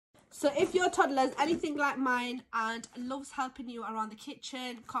So if your toddler is anything like mine and loves helping you around the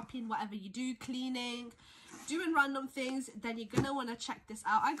kitchen, copying whatever you do, cleaning, doing random things, then you're gonna want to check this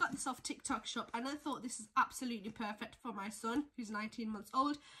out. I got this off TikTok shop and I thought this is absolutely perfect for my son who's 19 months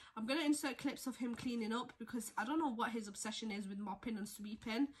old. I'm gonna insert clips of him cleaning up because I don't know what his obsession is with mopping and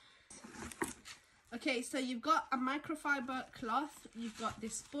sweeping. Okay, so you've got a microfiber cloth, you've got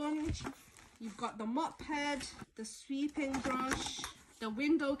this sponge, you've got the mop head, the sweeping brush, the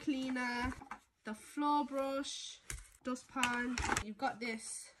window cleaner, the floor brush, dustpan. You've got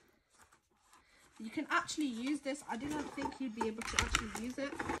this. You can actually use this. I didn't think you'd be able to actually use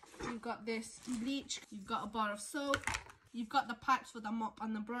it. You've got this bleach. You've got a bar of soap. You've got the pipes for the mop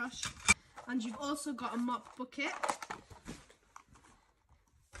and the brush. And you've also got a mop bucket.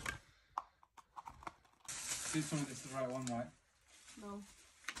 Please tell me this is the right one, right? No.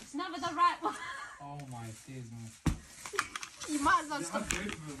 It's never the right one. Oh my days, man. You might as well stop. Both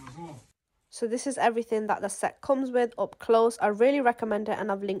of them as well. So this is everything that the set comes with up close. I really recommend it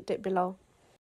and I've linked it below.